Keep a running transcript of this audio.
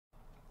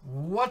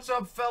What's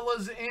up,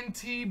 fellas?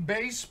 NT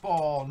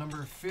Baseball,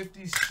 number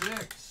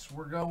 56.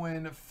 We're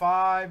going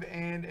 5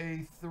 and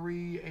a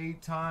 3,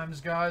 8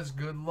 times, guys.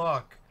 Good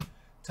luck.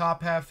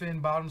 Top half in,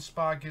 bottom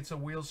spot gets a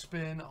wheel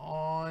spin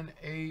on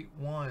 8.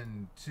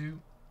 1, 2,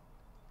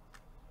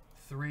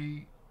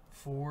 3,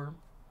 4,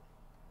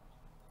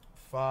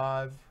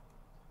 5,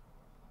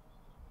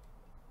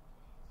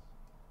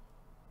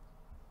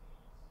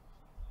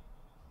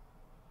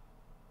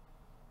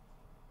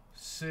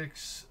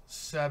 6,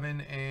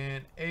 7,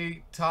 and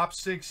 8. Top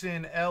 6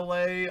 in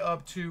LA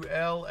up to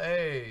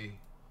LA.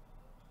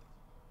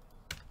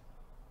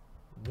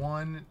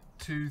 1,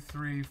 2,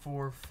 3,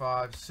 4,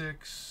 5,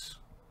 6.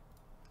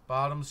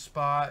 Bottom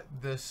spot,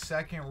 the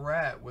second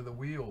rat with a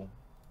wheel.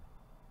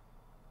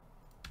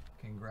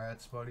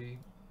 Congrats, buddy.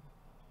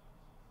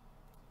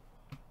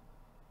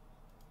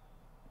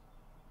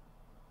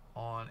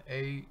 On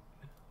 8.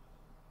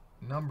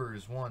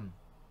 Numbers 1,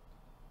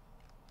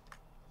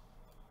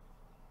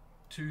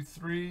 2,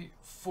 3,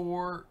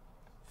 4,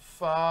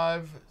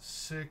 5,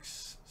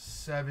 6,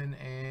 7,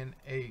 and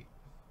 8.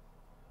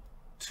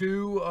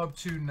 2 up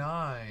to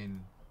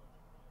 9.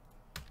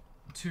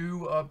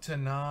 2 up to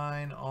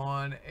 9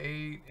 on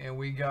 8. And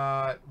we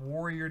got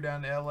Warrior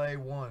down to LA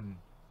 1,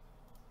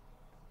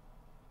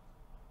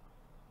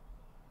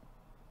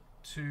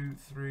 2,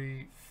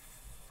 3,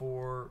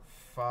 4,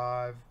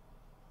 5,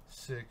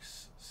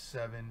 6,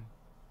 7,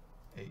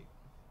 8.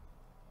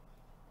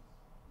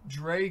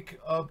 Drake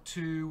up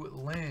to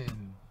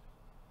Lynn.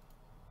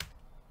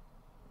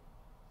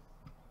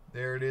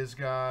 There it is,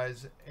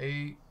 guys.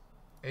 8,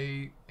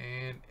 8,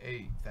 and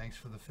 8. Thanks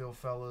for the fill,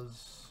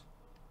 fellas.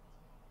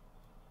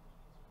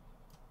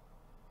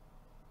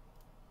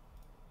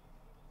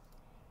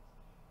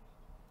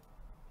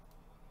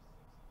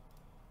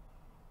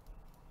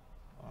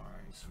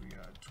 Alright, so we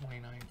got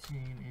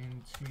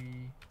 2019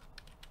 NT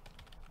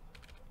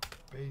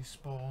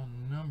Baseball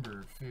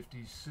number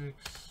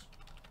 56.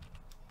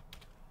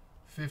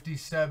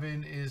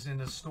 57 is in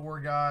the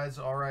store, guys.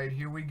 All right,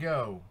 here we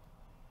go.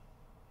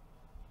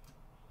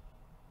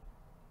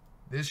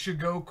 This should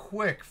go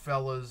quick,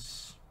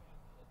 fellas.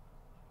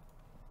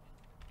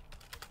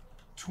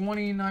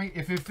 29.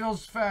 If it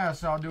feels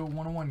fast, I'll do a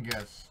one-on-one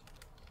guess.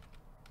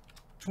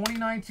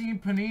 2019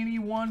 Panini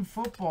 1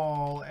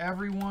 football.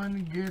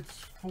 Everyone gets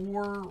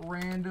 4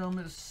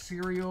 random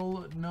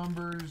serial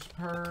numbers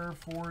per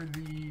for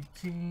the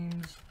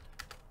teams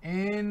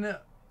in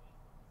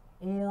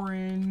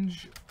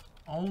orange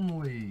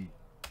only.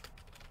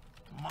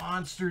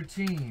 Monster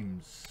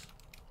teams: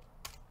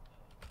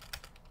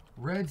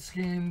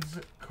 Redskins,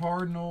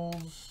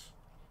 Cardinals,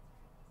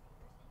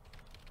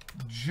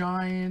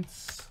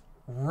 Giants,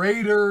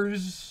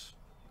 Raiders,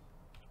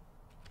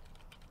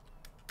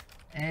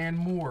 and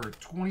more.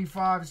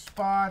 25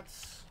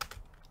 spots.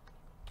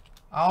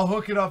 I'll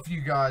hook it up for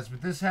you guys,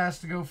 but this has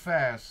to go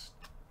fast.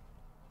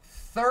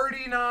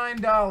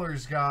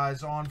 $39,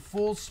 guys, on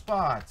full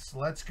spots.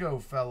 Let's go,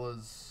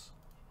 fellas.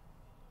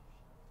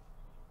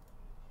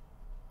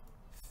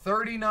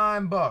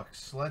 39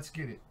 bucks. Let's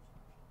get it.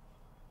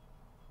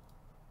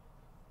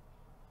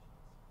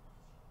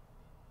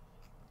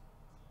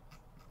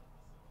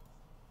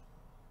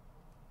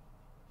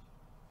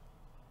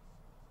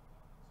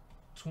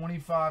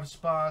 $25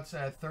 spots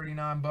at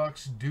 39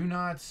 bucks. Do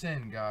not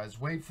send, guys.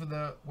 Wait for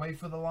the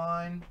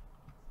line.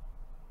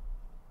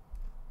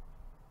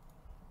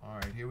 All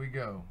right, here we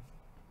go.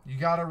 You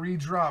got to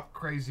redrop,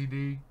 Crazy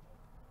D.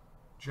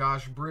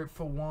 Josh Britt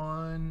for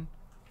 1.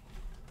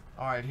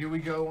 All right, here we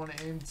go on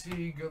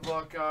NT. Good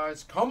luck,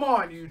 guys. Come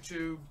on,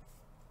 YouTube.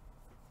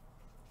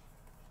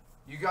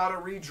 You got to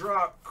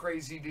redrop,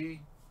 Crazy D,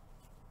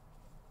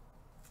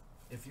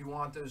 if you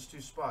want those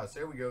 2 spots.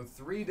 There we go.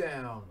 3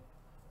 down.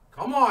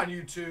 Come on,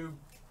 YouTube.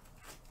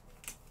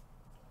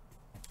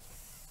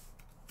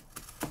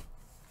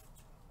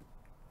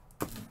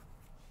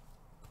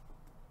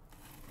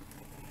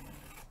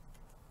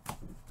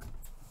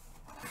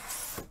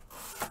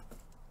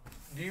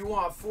 Do you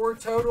want 4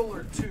 total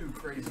or 2,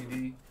 Crazy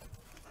D?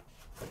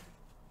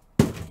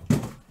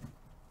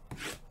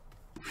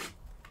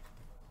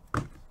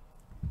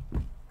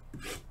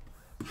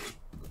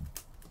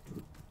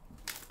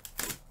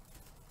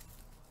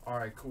 All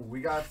right, cool.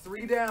 We got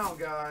 3 down,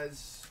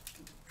 guys.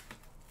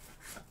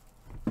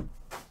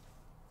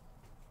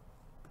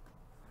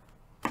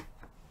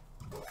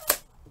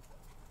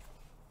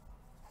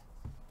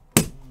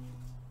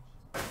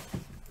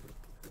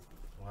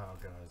 Wow,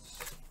 guys.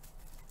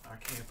 I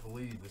can't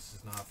believe this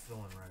is not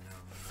filling right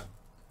now, man.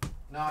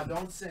 Nah,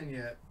 don't send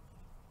yet.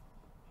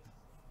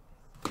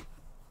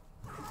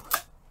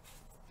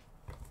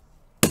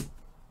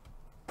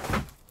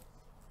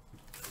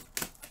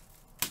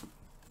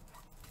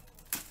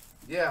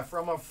 Yeah,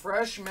 from a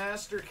fresh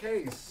master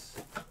case.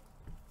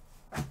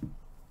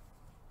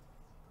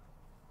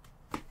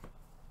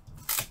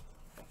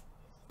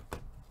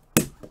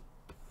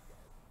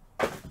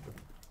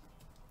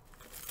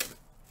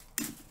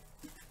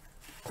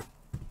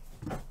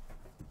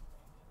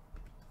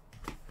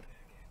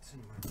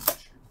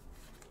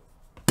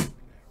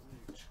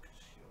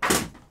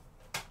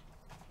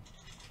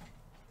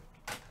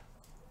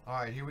 All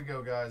right, here we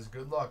go, guys.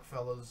 Good luck,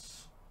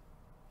 fellas.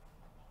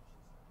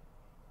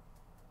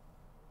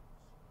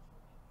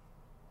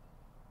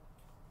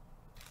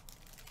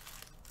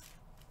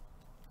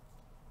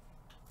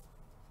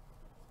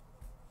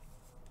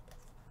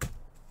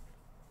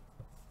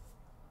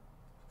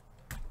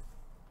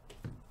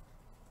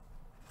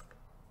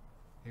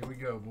 Here we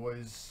go,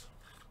 boys.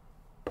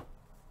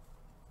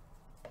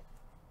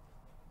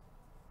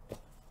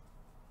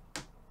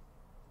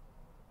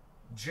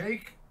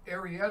 Jake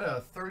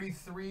Arrieta,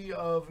 33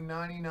 of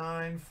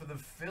 99 for the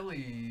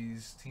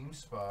Phillies. Team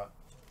spot.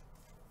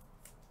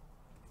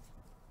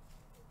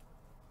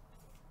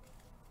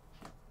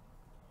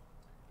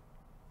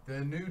 The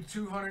new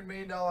 $200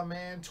 million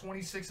man,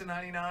 26 of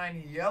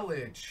 99,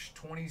 Yelich.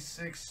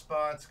 26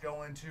 spots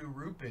going to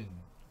Rupin.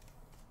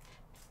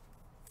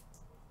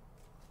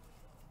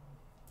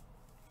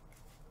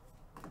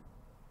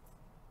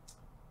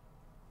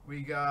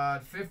 We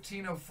got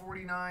 15 of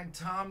 49,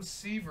 Tom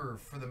Seaver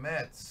for the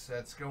Mets.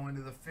 That's going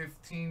to the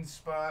 15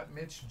 spot,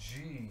 Mitch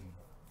G.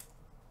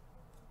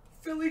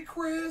 Philly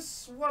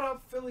Chris. What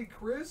up, Philly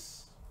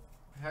Chris?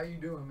 How you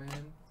doing,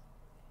 man?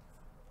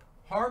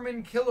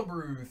 Harmon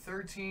Killebrew,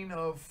 13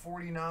 of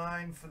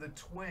 49 for the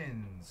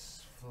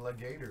Twins.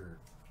 Flagator.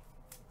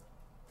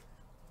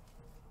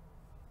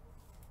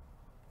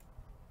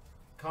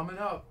 Coming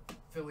up,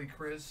 Philly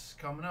Chris.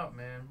 Coming up,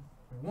 man.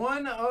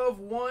 1 of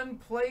 1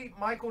 plate,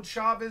 Michael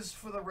Chavez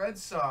for the Red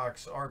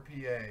Sox,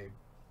 RPA.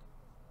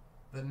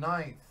 The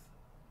 9th.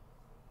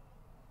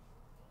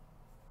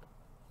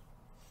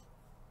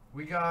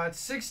 We got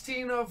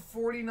 16 of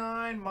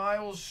 49,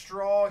 Miles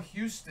Straw,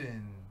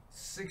 Houston.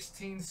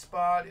 16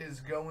 spot is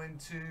going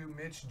to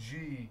Mitch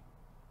G.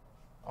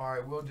 All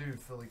right, will do,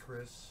 Philly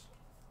Chris.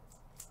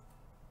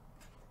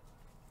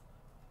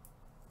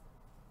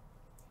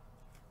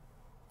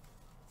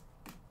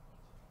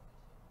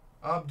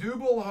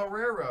 Abdubal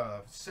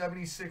Herrera,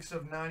 76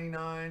 of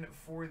 99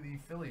 for the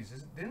Phillies.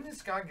 Didn't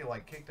this guy get,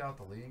 like, kicked out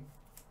the league?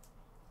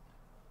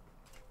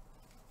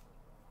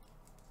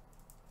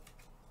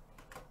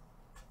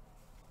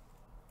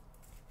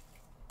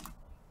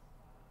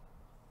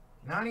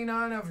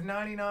 $99 of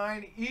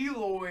 99,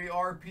 Eloy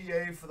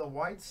RPA for the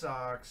White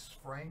Sox,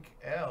 Frank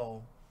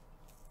L.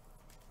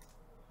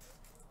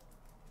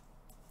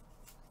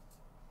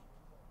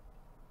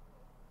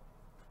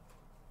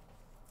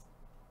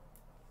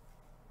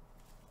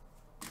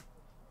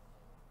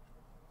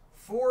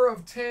 Four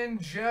of 10,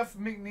 Jeff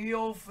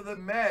McNeil for the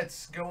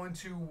Mets, going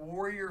to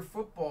Warrior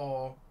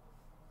Football.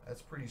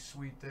 That's pretty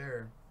sweet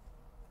there.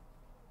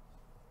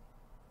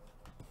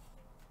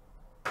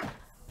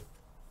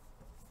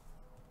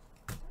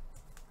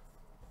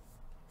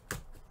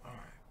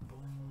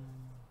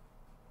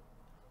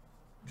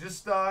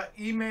 Just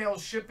email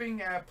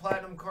shipping at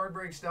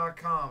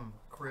platinumcardbreaks.com,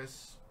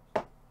 Chris.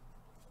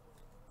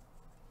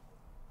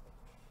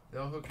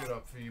 They'll hook it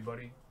up for you,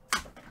 buddy.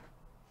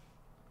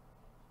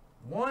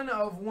 1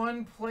 of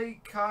 1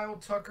 plate, Kyle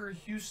Tucker,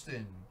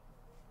 Houston.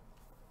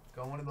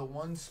 Going to the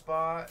 1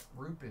 spot,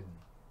 Rupin.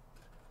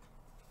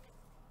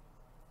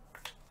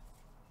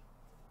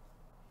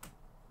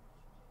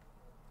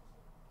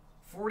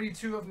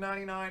 $42 of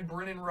 99,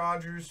 Brennan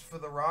Rodgers for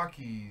the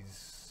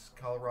Rockies.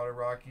 Colorado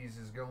Rockies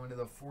is going to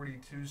the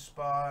 42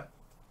 spot,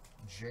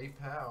 J.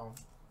 Powell.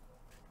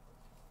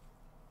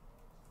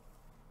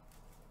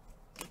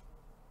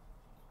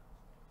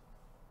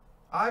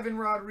 Ivan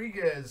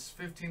Rodriguez,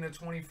 15 of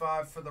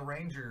 25 for the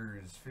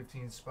Rangers.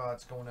 15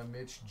 spots going to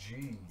Mitch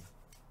G.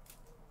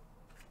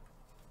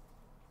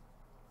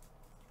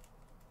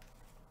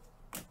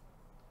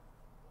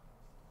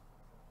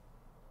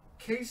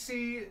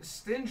 Casey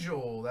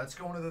Stingel, that's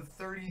going to the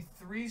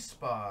 33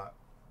 spot,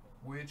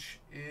 which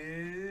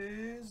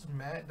is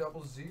Matt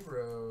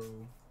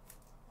 00.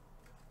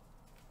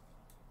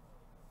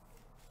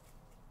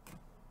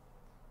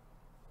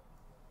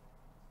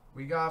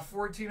 We got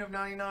 14 of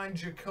 99,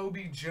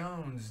 Jacoby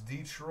Jones,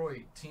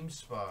 Detroit, team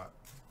spot.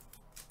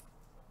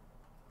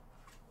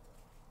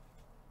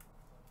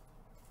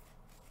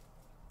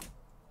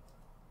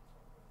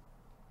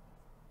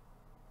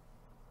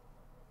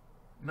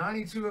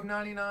 $92 of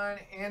 99,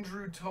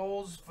 Andrew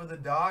Tolles for the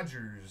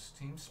Dodgers,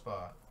 team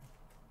spot.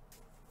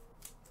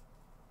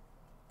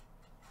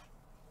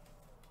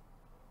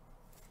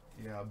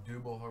 Yeah,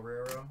 Abdubal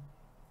Herrera.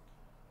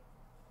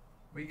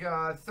 We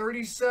got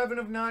 37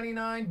 of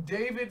 99,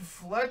 David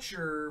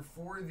Fletcher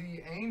for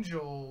the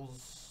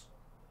Angels,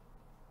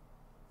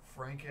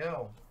 Frank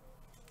L.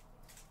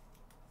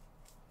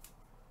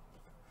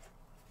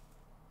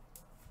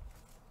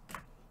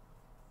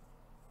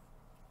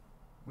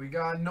 We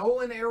got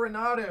Nolan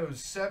Arenado,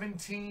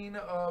 17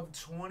 of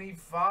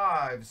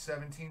 25.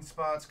 17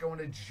 spots going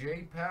to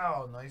J.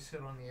 Powell. Nice hit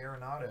on the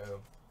Arenado.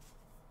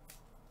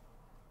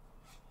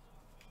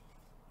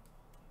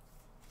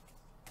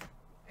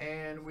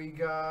 And we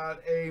got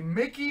a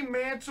Mickey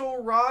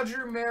Mantle,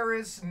 Roger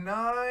Maris,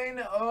 9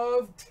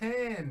 of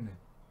 10.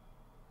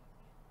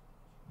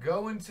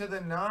 Going to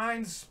the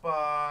 9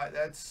 spot.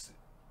 That's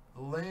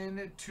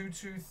Lynn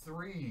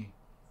 223.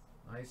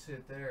 Nice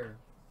hit there.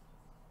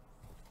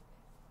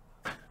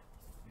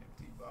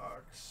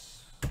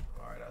 box.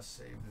 All right, I'll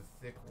save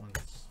the thick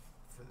ones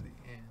for the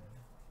end.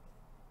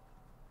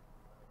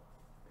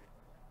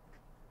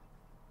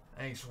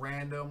 Thanks,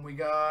 random. We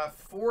got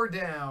 4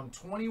 down,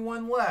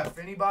 21 left.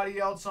 Anybody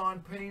else on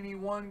Panini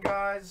 1,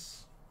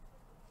 guys?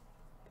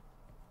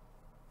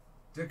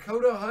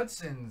 Dakota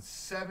Hudson,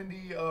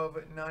 70 of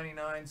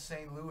 99,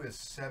 St. Louis.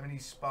 70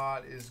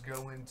 spot is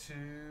going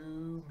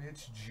to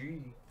Mitch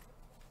G.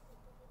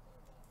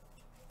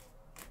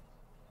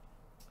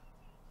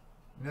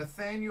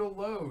 Nathaniel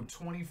Lowe,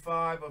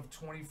 25 of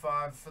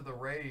 25 for the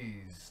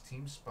Rays.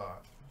 Team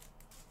spot.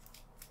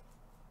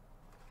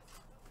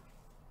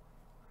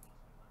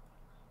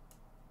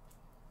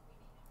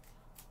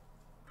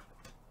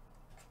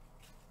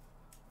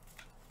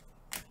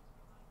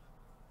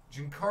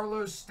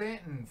 Giancarlo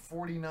Stanton,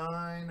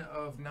 49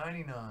 of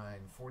 99.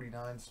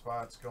 49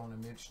 spots going to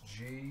Mitch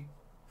G.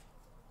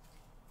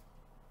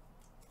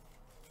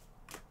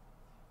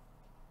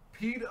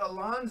 Pete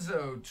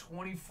Alonso,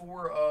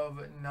 24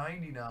 of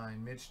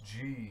 99. Mitch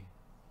G.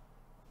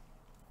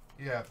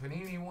 Yeah,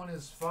 Panini 1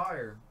 is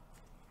fire.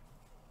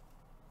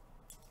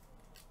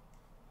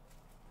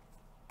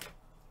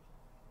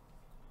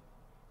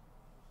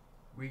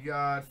 We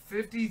got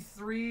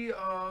 53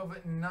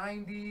 of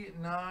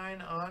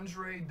 99,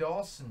 Andre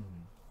Dawson.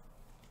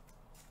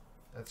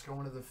 That's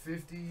going to the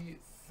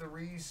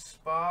 53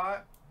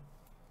 spot,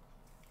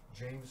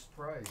 James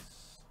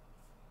Price.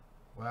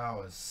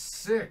 Wow, a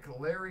sick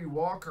Larry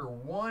Walker,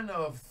 1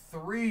 of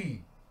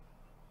 3.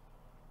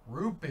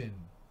 Rupin.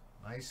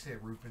 Nice hit,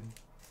 Rupin.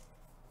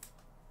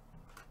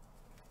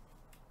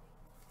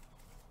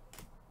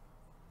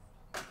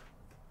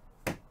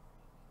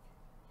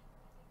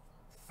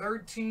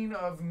 $13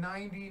 of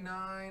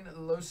 99,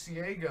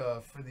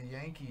 Losiega for the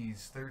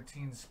Yankees.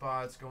 13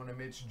 spots going to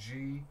Mitch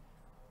G.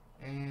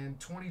 And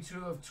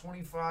 22 of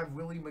 25,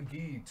 Willie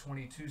McGee.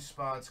 22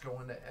 spots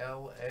going to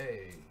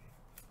L.A.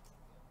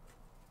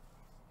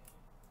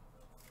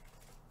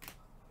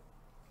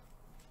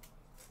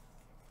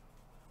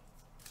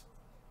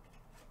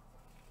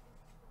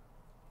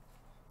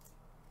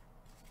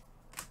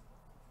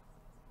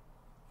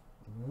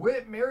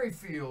 Whit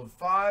Merrifield,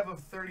 5 of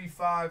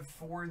 35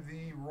 for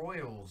the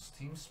Royals.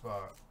 Team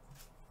spot.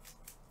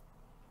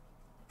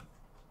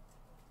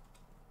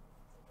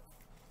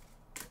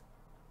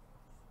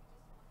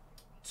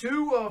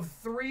 Two of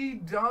 3,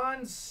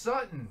 Don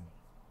Sutton.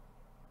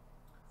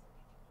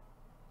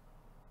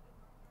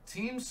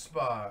 Team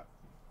spot.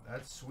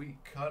 That's sweet.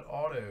 Cut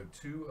auto.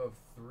 2 of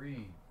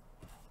 3.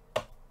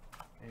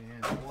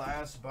 And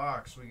last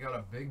box, we got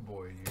a big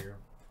boy here.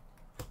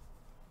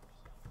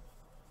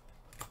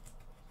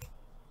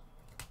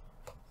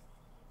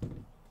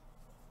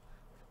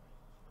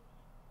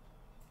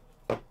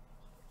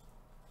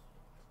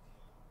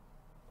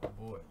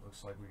 Boy, it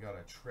looks like we got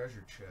a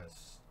treasure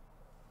chest.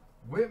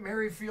 Whit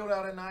Merrifield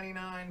out of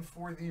 99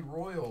 for the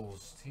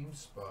Royals. Team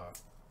spot.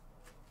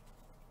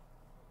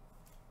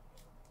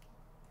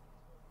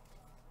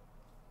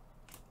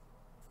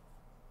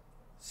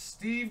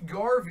 Steve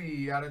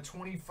Garvey out of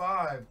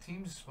 25.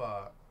 Team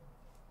spot.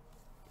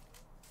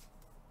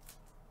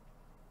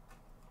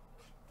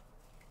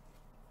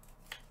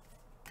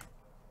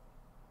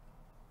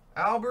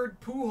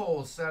 Albert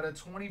Pujols out of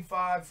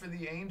 25 for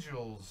the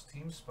Angels.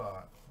 Team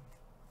spot.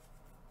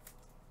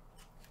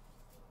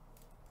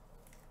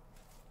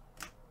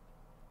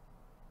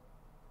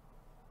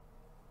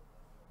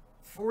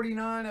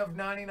 $49 of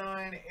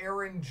 99,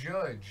 Aaron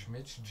Judge,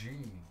 Mitch G.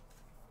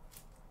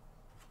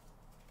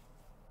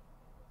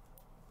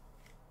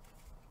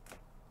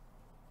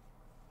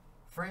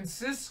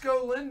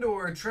 Francisco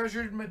Lindor,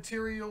 Treasured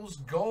Materials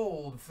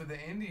Gold for the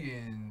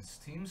Indians,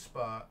 team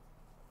spot.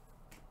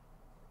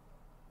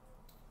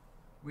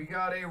 We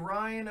got a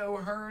Ryan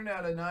O'Hearn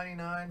out of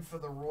 99 for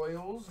the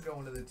Royals,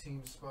 going to the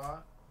team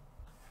spot.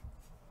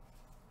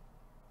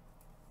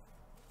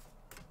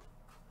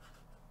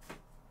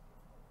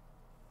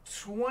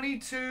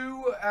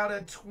 $22 out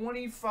of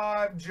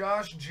 25,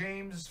 Josh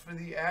James for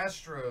the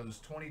Astros.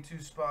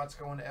 22 spots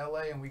going to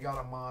LA, and we got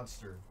a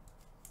monster.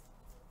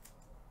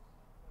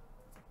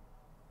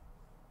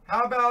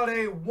 How about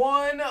a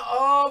 1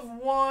 of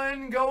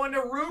 1 going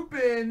to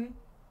Rupin?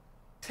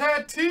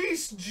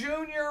 Tatis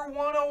Jr.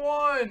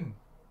 101.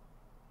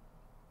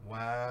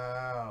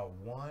 Wow,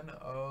 1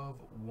 of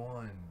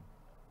 1.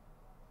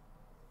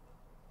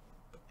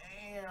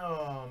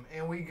 Damn.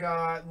 And we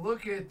got,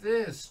 look at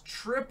this,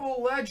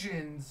 Triple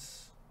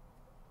Legends.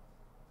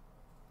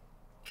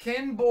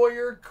 Ken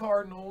Boyer,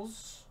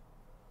 Cardinals,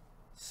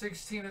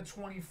 16 of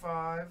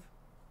 25.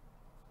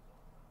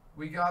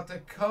 We got the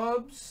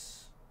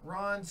Cubs,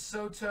 Ron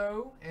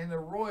Soto, and the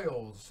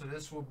Royals. So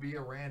this will be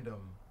a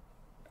random.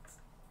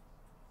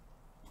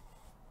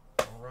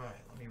 All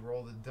right, let me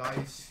roll the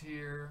dice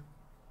here.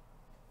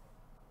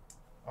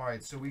 All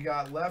right, so we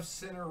got left,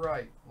 center,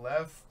 right.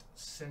 Left,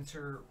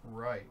 center,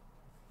 right.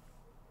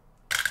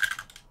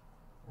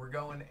 We're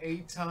going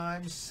 8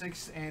 times,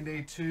 6 and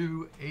a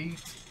 2,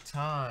 8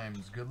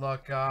 times. Good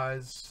luck,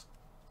 guys.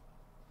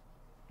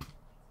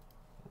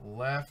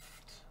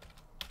 Left,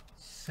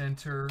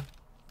 center,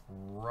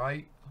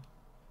 right.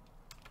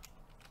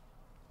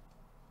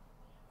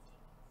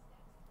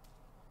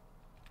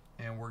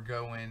 And we're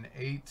going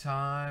 8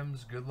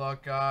 times. Good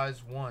luck,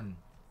 guys. 1,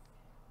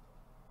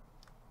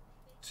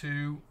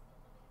 2,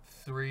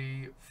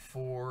 3,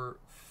 4,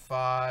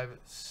 5,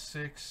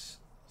 6,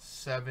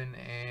 7,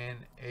 and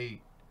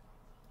 8.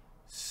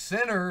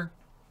 Center.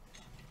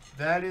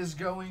 That is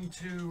going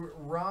to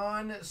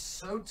Ron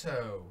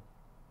Soto.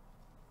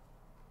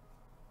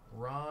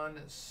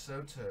 Ron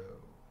Soto.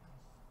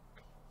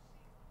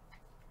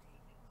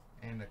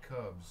 And the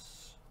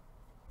Cubs.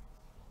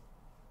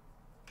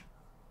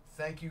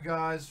 Thank you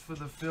guys for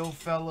the fill,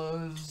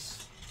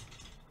 fellas.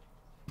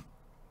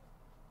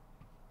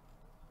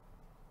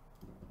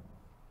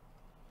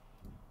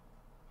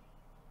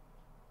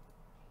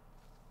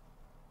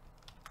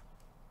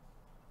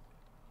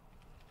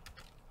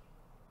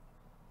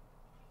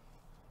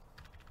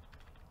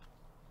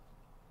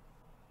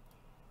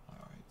 All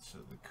right, so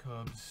the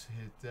Cubs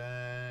hit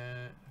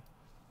that.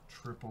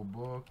 Triple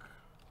book.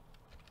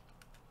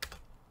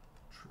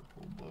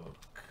 Triple book.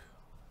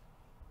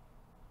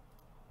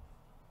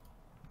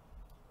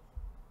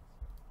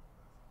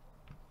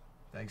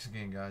 Thanks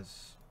again,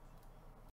 guys.